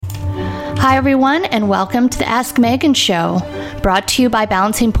Hi, everyone, and welcome to the Ask Megan Show, brought to you by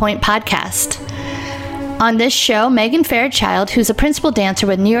Balancing Point Podcast. On this show, Megan Fairchild, who's a principal dancer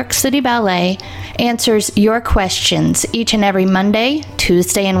with New York City Ballet, answers your questions each and every Monday,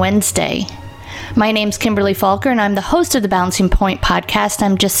 Tuesday, and Wednesday. My name's Kimberly Falker, and I'm the host of the Balancing Point Podcast.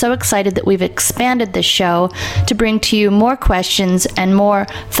 I'm just so excited that we've expanded this show to bring to you more questions and more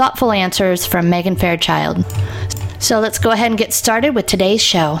thoughtful answers from Megan Fairchild. So let's go ahead and get started with today's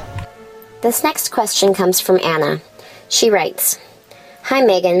show. This next question comes from Anna. She writes, "Hi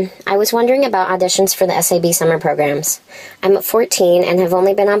Megan, I was wondering about auditions for the SAB summer programs. I'm 14 and have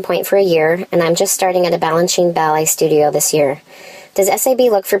only been on point for a year, and I'm just starting at a Balanchine ballet studio this year. Does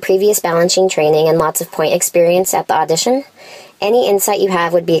SAB look for previous Balanchine training and lots of point experience at the audition? Any insight you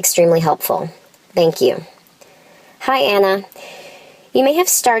have would be extremely helpful. Thank you." Hi Anna. You may have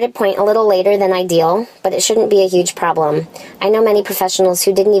started point a little later than ideal, but it shouldn't be a huge problem. I know many professionals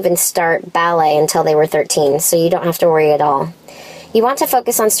who didn't even start ballet until they were 13, so you don't have to worry at all. You want to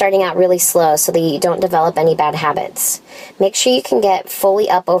focus on starting out really slow so that you don't develop any bad habits. Make sure you can get fully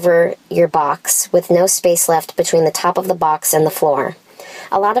up over your box with no space left between the top of the box and the floor.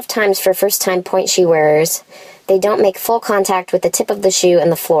 A lot of times for first-time point shoe wearers, they don't make full contact with the tip of the shoe and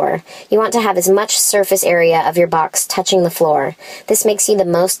the floor. You want to have as much surface area of your box touching the floor. This makes you the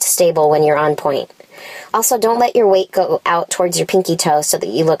most stable when you're on point. Also, don't let your weight go out towards your pinky toe so that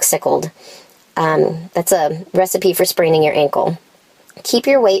you look sickled. That's a recipe for spraining your ankle. Keep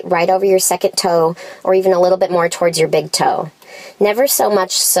your weight right over your second toe or even a little bit more towards your big toe. Never so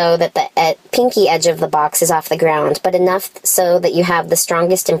much so that the pinky edge of the box is off the ground, but enough so that you have the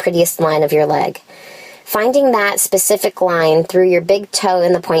strongest and prettiest line of your leg. Finding that specific line through your big toe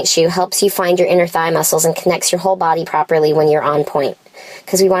in the point shoe helps you find your inner thigh muscles and connects your whole body properly when you're on point,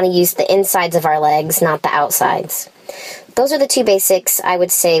 because we want to use the insides of our legs, not the outsides. Those are the two basics I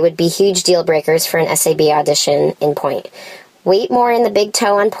would say would be huge deal breakers for an SAB audition in point. Weight more in the big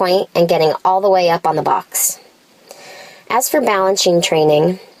toe on point and getting all the way up on the box. As for Balanchine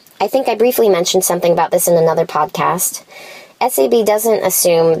training, I think I briefly mentioned something about this in another podcast. SAB doesn't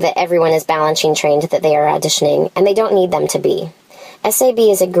assume that everyone is Balanchine trained that they are auditioning, and they don't need them to be. SAB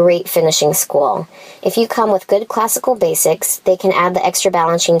is a great finishing school. If you come with good classical basics, they can add the extra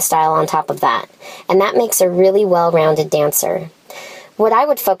Balanchine style on top of that, and that makes a really well-rounded dancer. What I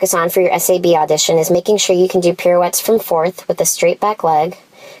would focus on for your SAB audition is making sure you can do pirouettes from fourth with a straight back leg,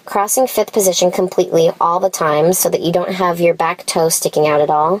 crossing fifth position completely all the time so that you don't have your back toe sticking out at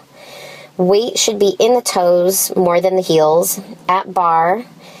all. Weight should be in the toes more than the heels, at bar,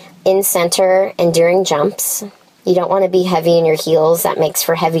 in center, and during jumps. You don't want to be heavy in your heels. That makes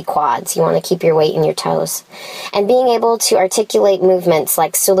for heavy quads. You want to keep your weight in your toes. And being able to articulate movements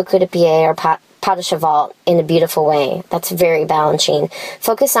like sur le coup de pied or pas de cheval in a beautiful way. That's very Balanchine.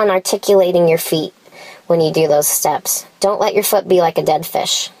 Focus on articulating your feet when you do those steps. Don't let your foot be like a dead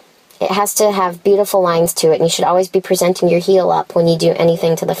fish. It has to have beautiful lines to it, and you should always be presenting your heel up when you do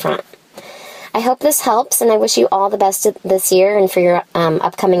anything to the front. I hope this helps, and I wish you all the best this year and for your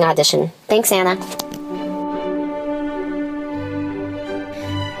upcoming audition. Thanks, Anna.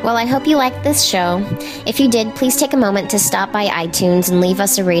 Well, I hope you liked this show. If you did, please take a moment to stop by iTunes and leave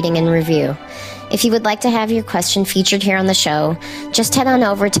us a rating and review. If you would like to have your question featured here on the show, just head on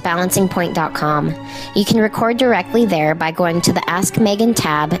over to balancingpoint.com. You can record directly there by going to the Ask Megan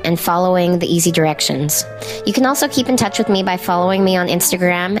tab and following the easy directions. You can also keep in touch with me by following me on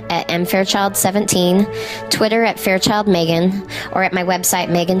Instagram at mfairchild17, Twitter at fairchildmegan, or at my website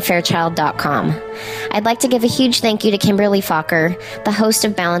meganfairchild.com. I'd like to give a huge thank you to Kimberly Falker, the host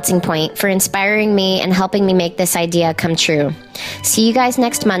of Balancing Point, for inspiring me and helping me make this idea come true. See you guys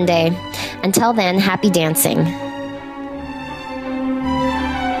next Monday. Until then, happy dancing.